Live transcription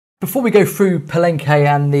Before we go through Palenque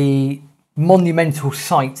and the monumental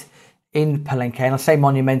site in Palenque, and I say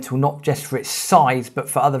monumental not just for its size, but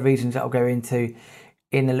for other reasons that I'll go into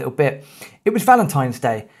in a little bit. It was Valentine's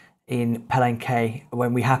Day in Palenque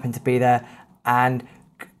when we happened to be there, and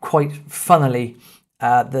quite funnily,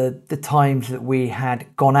 the times that we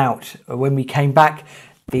had gone out, when we came back,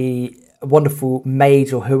 the wonderful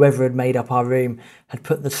maids or whoever had made up our room had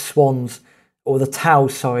put the swans, or the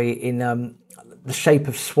towels, sorry, in the shape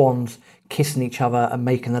of swans kissing each other and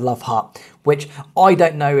making the love heart, which I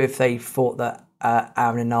don't know if they thought that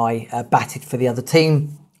Aaron and I batted for the other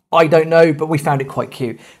team. I don't know, but we found it quite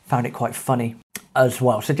cute, found it quite funny as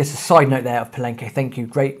well. So just a side note there of Palenque. Thank you,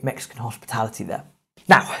 great Mexican hospitality there.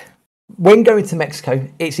 Now, when going to Mexico,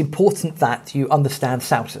 it's important that you understand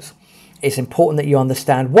salsas. It's important that you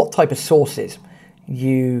understand what type of sauces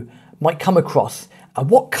you might come across and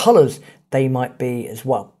what colours they might be as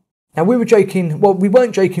well. Now, we were joking, well, we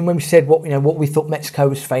weren't joking when we said what we thought Mexico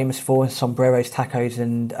was famous for, sombreros, tacos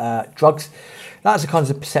and drugs. That's the kinds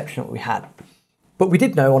of perception that we had. But we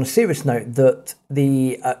did know, on a serious note, that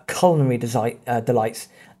the culinary delights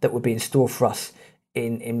that would be in store for us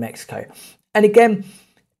in Mexico. And again,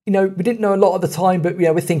 we didn't know a lot at the time, but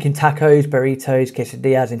we're thinking tacos, burritos,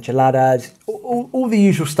 quesadillas, enchiladas, all the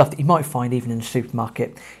usual stuff that you might find even in the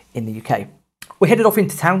supermarket in the UK. We headed off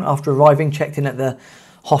into town after arriving, checked in at the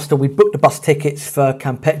hostel. We booked the bus tickets for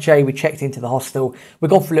Campeche. We checked into the hostel.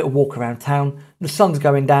 We've gone for a little walk around town. The sun's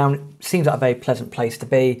going down. Seems like a very pleasant place to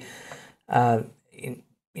be.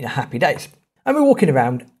 Happy days. And we're walking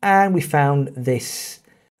around and we found this,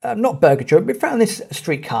 not burger joint, we found this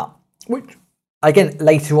street cart, which again,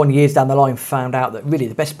 later on, years down the line, found out that really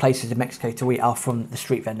the best places in Mexico to eat are from the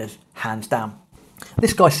street vendors, hands down.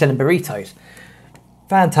 This guy's selling burritos.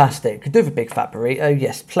 Fantastic. Could do with a big fat burrito.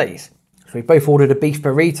 Yes, please. So we both ordered a beef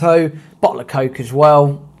burrito, bottle of Coke as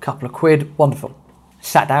well, a couple of quid. Wonderful.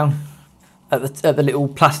 Sat down at the little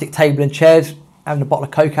plastic table and chairs, having a bottle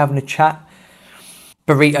of Coke, having a chat.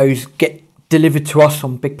 Burritos get delivered to us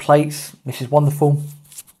on big plates. This is wonderful.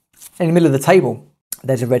 In the middle of the table,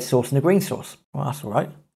 there's a red sauce and a green sauce. Well, that's all right.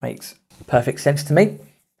 Makes perfect sense to me.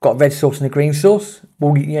 Got a red sauce and a green sauce.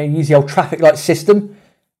 We'll use the old traffic light system.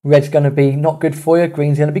 Red's going to be not good for you.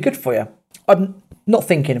 Green's going to be good for you. I'm not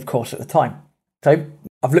thinking, of course, at the time. So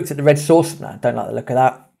I've looked at the red sauce. No, I don't like the look of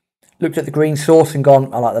that. Looked at the green sauce and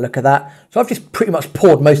gone, I like the look of that. So I've just pretty much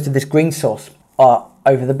poured most of this green sauce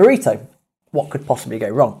over the burrito. What could possibly go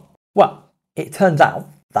wrong? Well, it turns out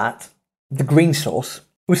that the green sauce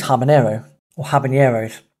was habanero or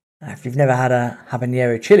habaneros. Now, if you've never had a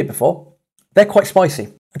habanero chili before, they're quite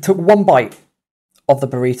spicy. I took one bite of the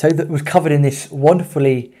burrito that was covered in this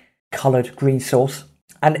wonderfully coloured green sauce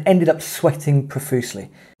and ended up sweating profusely.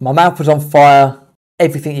 My mouth was on fire,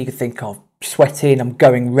 everything you could think of. Sweating, I'm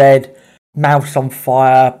going red, mouth's on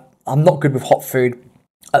fire. I'm not good with hot food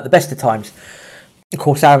at the best of times. Of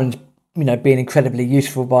course, Aaron's being incredibly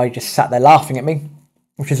useful by just sat there laughing at me,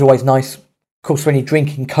 which is always nice. Of course, when you're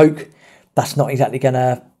drinking Coke, that's not exactly going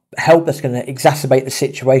to help. That's going to exacerbate the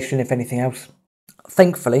situation, if anything else.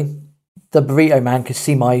 Thankfully, the burrito man could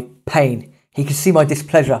see my pain. He could see my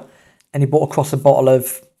displeasure, and he brought across a bottle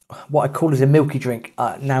of what I call as a milky drink,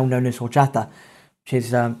 now known as horchata, which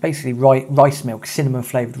is basically rice milk,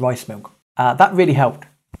 cinnamon-flavoured rice milk. That really helped.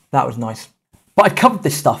 That was nice. But I'd covered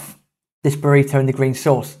this stuff, this burrito in the green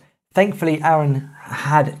sauce. Thankfully, Aaron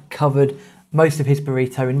had covered most of his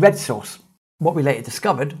burrito in red sauce. What we later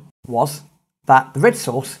discovered was that the red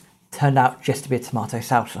sauce turned out just to be a tomato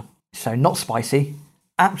salsa. So not spicy,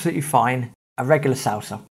 absolutely fine, a regular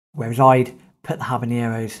salsa. Whereas I'd put the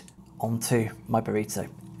habaneros onto my burrito.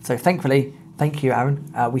 So thankfully, thank you,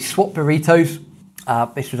 Aaron. We swapped burritos.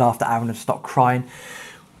 This was after Aaron had stopped crying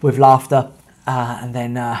with laughter. And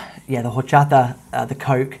then, the horchata, the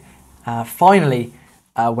Coke, finally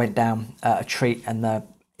went down a treat. And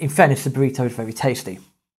in fairness, the burrito is very tasty.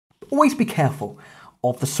 Always be careful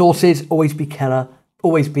of the sauces. Always be careful,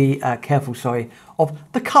 of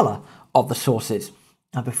the colour of the sauces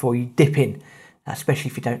before you dip in, especially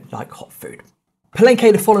if you don't like hot food.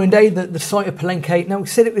 Palenque the following day, the site of Palenque. Now, we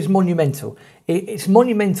said it was monumental. It's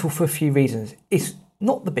monumental for a few reasons. It's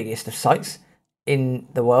not the biggest of sites in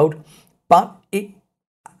the world, but it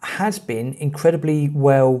has been incredibly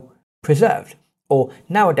well preserved, or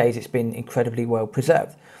nowadays it's been incredibly well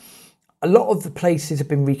preserved. A lot of the places have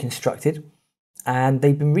been reconstructed, and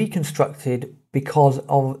they've been reconstructed because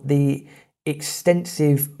of the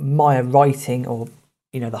extensive Maya writing, or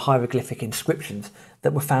the hieroglyphic inscriptions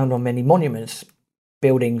that were found on many monuments,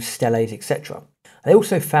 buildings, steles, etc. They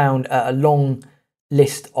also found a long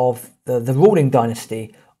list of the ruling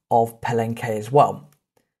dynasty of Palenque as well.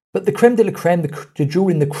 But the creme de la creme, the jewel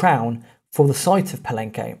in the crown for the site of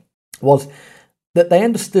Palenque, was that they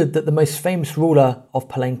understood that the most famous ruler of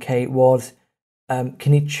Palenque was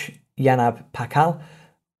Kinich Yanab Pakal.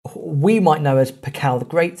 We might know as Pakal the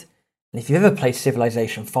Great. And if you've ever played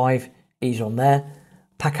Civilization 5, he's on there.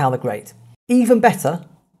 Pakal the Great. Even better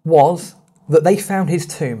was that they found his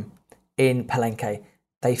tomb in Palenque.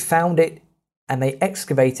 They found it and they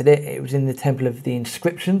excavated it. It was in the Temple of the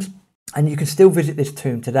Inscriptions. And you can still visit this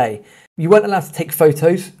tomb today. You weren't allowed to take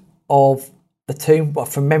photos of the tomb. Well,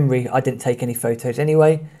 from memory, I didn't take any photos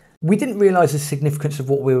anyway. We didn't realise the significance of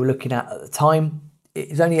what we were looking at the time. It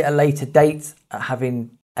was only at a later date,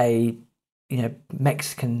 having a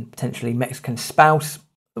Mexican, potentially Mexican spouse.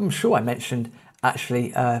 I'm sure I mentioned,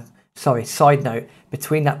 actually, side note,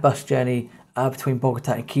 between that bus journey between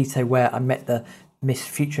Bogota and Quito, where I met the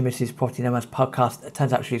future Mrs. Property Nomads podcast, it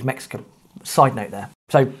turns out she was Mexican. Side note there.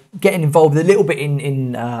 So getting involved a little bit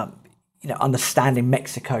in understanding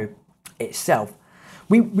Mexico itself.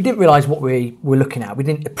 We didn't realise what we were looking at. We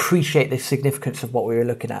didn't appreciate the significance of what we were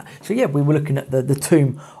looking at. So yeah, we were looking at the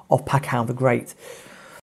tomb of Pakal the Great.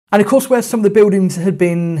 And of course, where some of the buildings had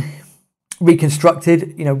been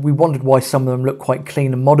reconstructed, we wondered why some of them looked quite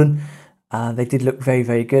clean and modern. They did look very,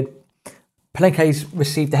 very good. Palenque's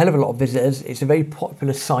received a hell of a lot of visitors. It's a very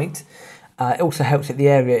popular site. It also helps that the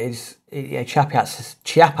area is,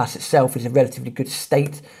 Chiapas itself is a relatively good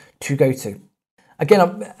state to go to.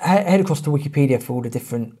 Again, head across to Wikipedia for all the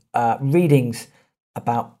different readings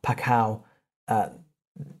about Pakal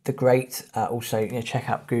the Great. Also, check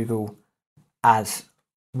out Google as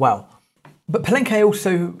well. But Palenque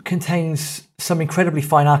also contains some incredibly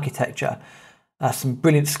fine architecture, some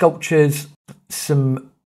brilliant sculptures,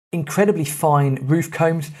 some incredibly fine roof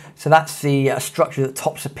combs. So that's the structure that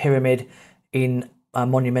tops a pyramid in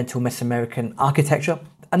monumental Mesoamerican architecture,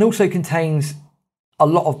 and also contains a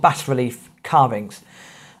lot of bas-relief carvings.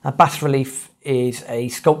 Bas-relief is a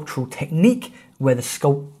sculptural technique where the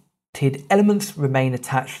sculpted elements remain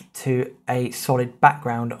attached to a solid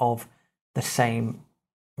background of the same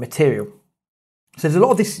material. So there's a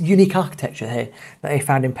lot of this unique architecture here that they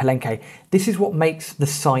found in Palenque. This is what makes the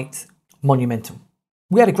site monumental.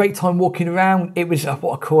 We had a great time walking around. It was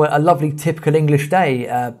what I call a lovely typical English day,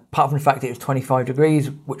 apart from the fact that it was 25 degrees,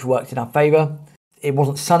 which worked in our favour. It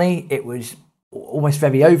wasn't sunny, it was almost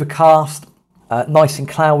very overcast, nice and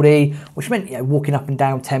cloudy, which meant walking up and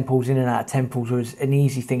down temples, in and out of temples, was an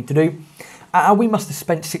easy thing to do. And we must have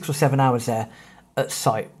spent 6 or 7 hours there at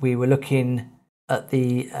site. We were looking at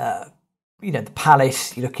the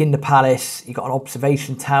palace. You look in the palace, you got an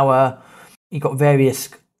observation tower, you got various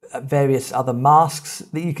other masks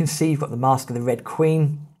that you can see. You've got the mask of the Red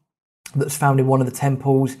Queen that's found in one of the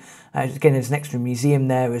temples. Again, there's an extra museum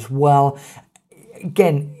there as well.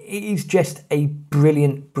 Again, it is just a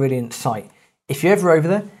brilliant, brilliant site. If you're ever over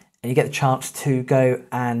there and you get the chance to go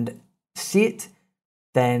and see it,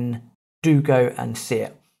 then do go and see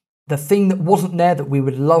it. The thing that wasn't there that we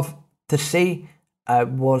would love to see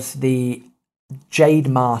was the jade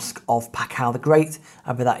mask of Pakal the Great,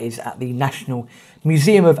 but that is at the National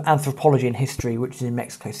Museum of Anthropology and History, which is in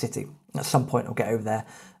Mexico City. At some point I'll get over there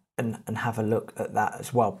and have a look at that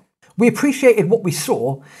as well. We appreciated what we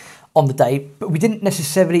saw on the day, but we didn't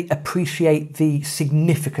necessarily appreciate the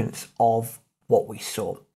significance of what we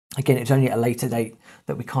saw. Again, it was only at a later date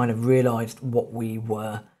that we kind of realised what we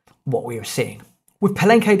were seeing. With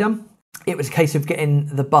Palenque done, it was a case of getting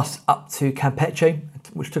the bus up to Campeche,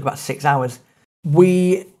 which took about 6 hours.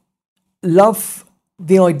 We love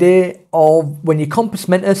the idea of when you're compos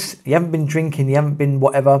mentis, you haven't been drinking, you haven't been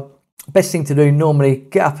whatever, best thing to do normally,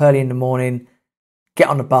 get up early in the morning, get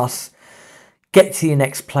on the bus, get to your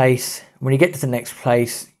next place. When you get to the next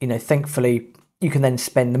place, thankfully you can then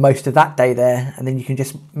spend the most of that day there, and then you can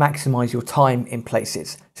just maximise your time in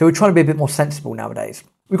places. So we're trying to be a bit more sensible nowadays.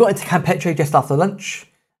 We got into Campeche just after lunch,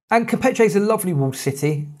 and Campeche is a lovely walled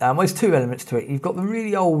city. There's two elements to it. You've got the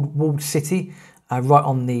really old walled city right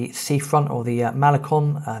on the seafront, or the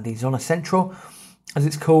Malecon, the Zona Central, as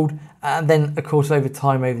it's called. And then, of course, over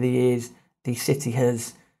time, over the years, the city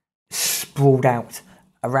has sprawled out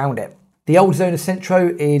around it. The old Zona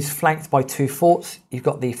Centro is flanked by two forts. You've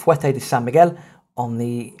got the Fuerte de San Miguel on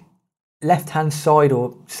the left-hand side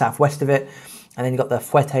or southwest of it, and then you've got the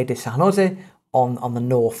Fuerte de San Jose on the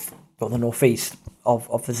north or the northeast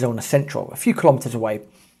of the Zona Centro, a few kilometres away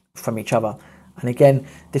from each other. And again,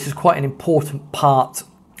 this is quite an important part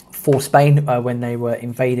for Spain when they were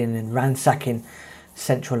invading and ransacking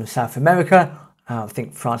Central and South America. I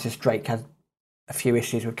think Francis Drake had a few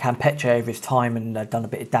issues with Campeche over his time and done a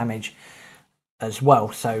bit of damage as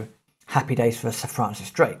well. So happy days for Sir Francis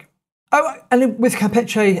Drake. Oh, and then with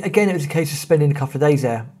Campeche, again, it was a case of spending a couple of days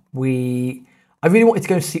there. I really wanted to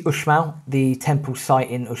go and see Uxmal, the temple site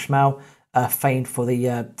in Uxmal, famed for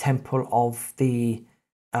the temple of the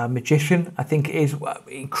magician. I think it is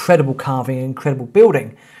incredible carving, incredible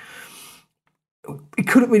building. We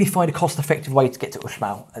couldn't really find a cost-effective way to get to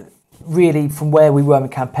Uxmal. Really, from where we were in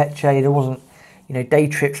Campeche, there wasn't, day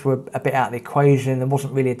trips were a bit out of the equation. There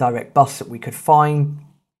wasn't really a direct bus that we could find.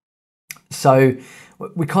 So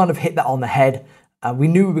we kind of hit that on the head. We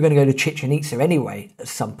knew we were going to go to Chichen Itza anyway at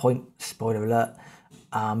some point, spoiler alert.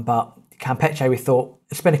 But Campeche, we thought,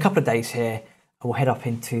 spend a couple of days here and we'll head up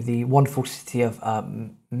into the wonderful city of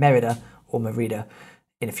Merida or Merida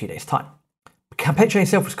in a few days' time. Campeche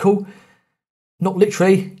itself was cool. Not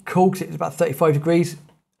literally cool because it was about 35 degrees.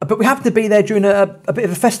 But we happened to be there during a bit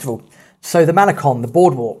of a festival. So the Malecon, the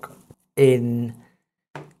boardwalk in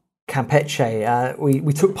Campeche,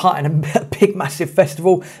 we took part in a big, massive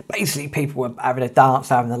festival. Basically, people were having a dance,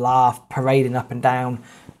 having a laugh, parading up and down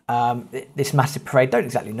this massive parade. Don't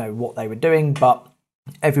exactly know what they were doing, but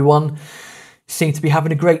everyone seemed to be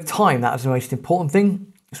having a great time. That was the most important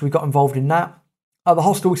thing. So we got involved in that. The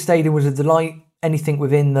hostel we stayed in was a delight. Anything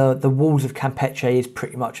within the walls of Campeche is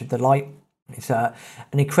pretty much a delight. It's an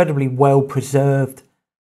incredibly well-preserved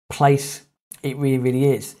place. It really, really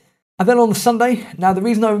is. And then on the Sunday, now the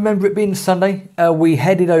reason I remember it being Sunday, we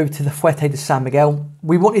headed over to the Fuerte de San Miguel.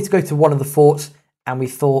 We wanted to go to one of the forts, and we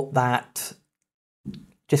thought that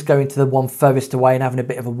just going to the one furthest away and having a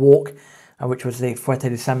bit of a walk, which was the Fuerte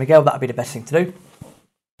de San Miguel, that would be the best thing to do.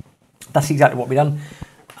 That's exactly what we done.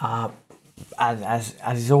 As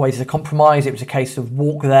is always a compromise, it was a case of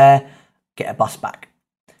walk there, get a bus back.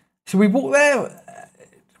 So we walked there.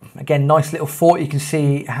 Again, nice little fort. You can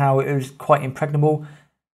see how it was quite impregnable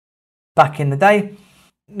back in the day.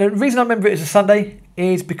 The reason I remember it as a Sunday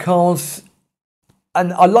is because,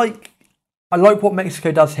 and I like what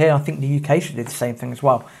Mexico does here. I think the UK should do the same thing as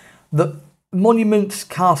well. The monuments,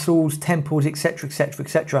 castles, temples, etc., etc.,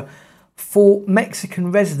 etc. For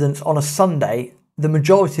Mexican residents on a Sunday, the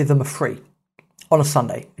majority of them are free on a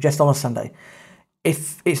Sunday, just on a Sunday.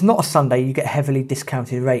 If it's not a Sunday, you get a heavily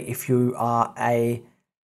discounted rate if you are a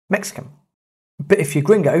Mexican. But if you're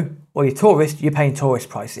gringo or you're tourist, you're paying tourist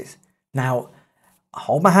prices. Now, I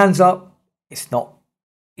hold my hands up. It's not,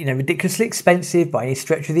 ridiculously expensive by any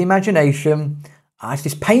stretch of the imagination. It's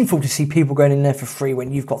just painful to see people going in there for free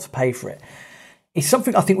when you've got to pay for it. It's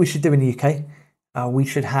something I think we should do in the UK. We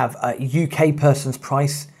should have a UK person's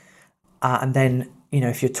price, and then,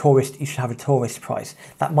 if you're a tourist, you should have a tourist price.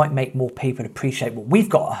 That might make more people appreciate what we've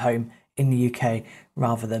got at home in the UK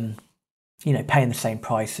rather than, paying the same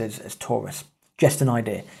price as tourists. Just an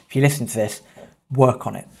idea. If you listen to this, work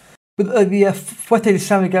on it. But the Fuerte de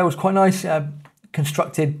San Miguel was quite nice.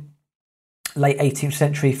 Constructed late 18th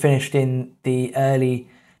century, finished in the early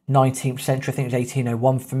 19th century. I think it was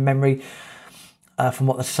 1801 from memory, from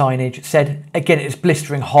what the signage said. Again, it was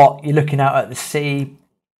blistering hot. You're looking out at the sea.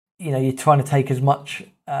 You're trying to take as much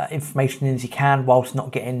information in as you can whilst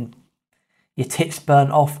not getting your tits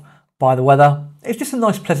burnt off by the weather. It's just a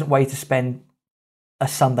nice, pleasant way to spend a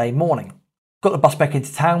Sunday morning. Got the bus back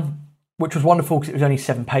into town, which was wonderful because it was only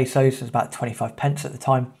 7 pesos. It was about 25 pence at the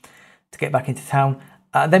time to get back into town.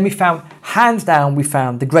 Then we found, hands down,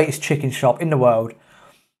 the greatest chicken shop in the world.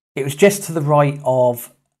 It was just to the right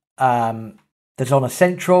of the Zona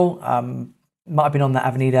Central. Might have been on the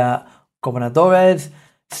Avenida Gobernadores,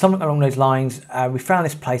 something along those lines. We found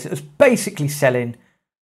this place that was basically selling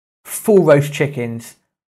full roast chickens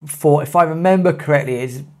for, if I remember correctly,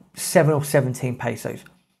 it's 7 or 17 pesos.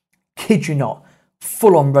 Kid you not,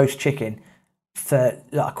 full on roast chicken for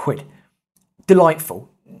like £1. Delightful,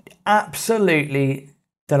 absolutely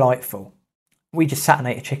delightful. We just sat and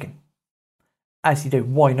ate a chicken, as you do.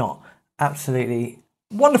 Why not? Absolutely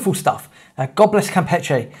wonderful stuff. God bless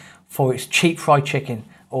Campeche for its cheap fried chicken,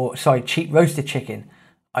 cheap roasted chicken,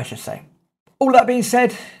 I should say. All that being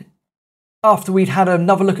said, after we'd had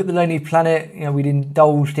another look at the Lonely Planet, we'd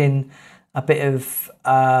indulged in a bit of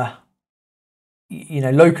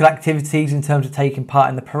local activities in terms of taking part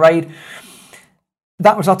in the parade.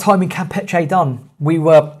 That was our time in Campeche done. We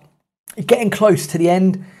were getting close to the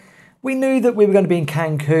end. We knew that we were going to be in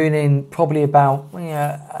Cancun in probably about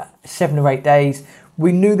 7 or 8 days.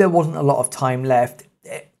 We knew there wasn't a lot of time left.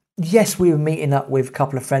 Yes, we were meeting up with a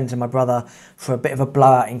couple of friends and my brother for a bit of a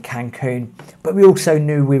blowout in Cancun, but we also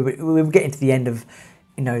knew we were getting to the end of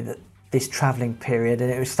this travelling period,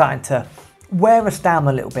 and it was starting to wear us down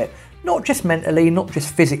a little bit. Not just mentally, not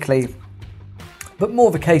just physically, but more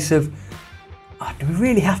of a case of, do we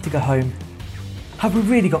really have to go home? Have we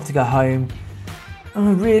really got to go home?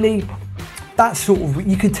 Really? that sort of,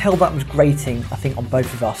 you could tell that was grating, I think, on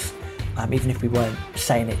both of us, even if we weren't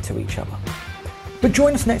saying it to each other. But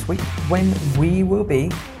join us next week when we will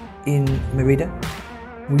be in Merida.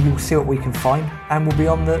 We will see what we can find, and we'll be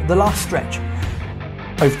on the last stretch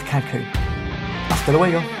over to Cancun. Hasta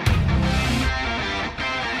luego.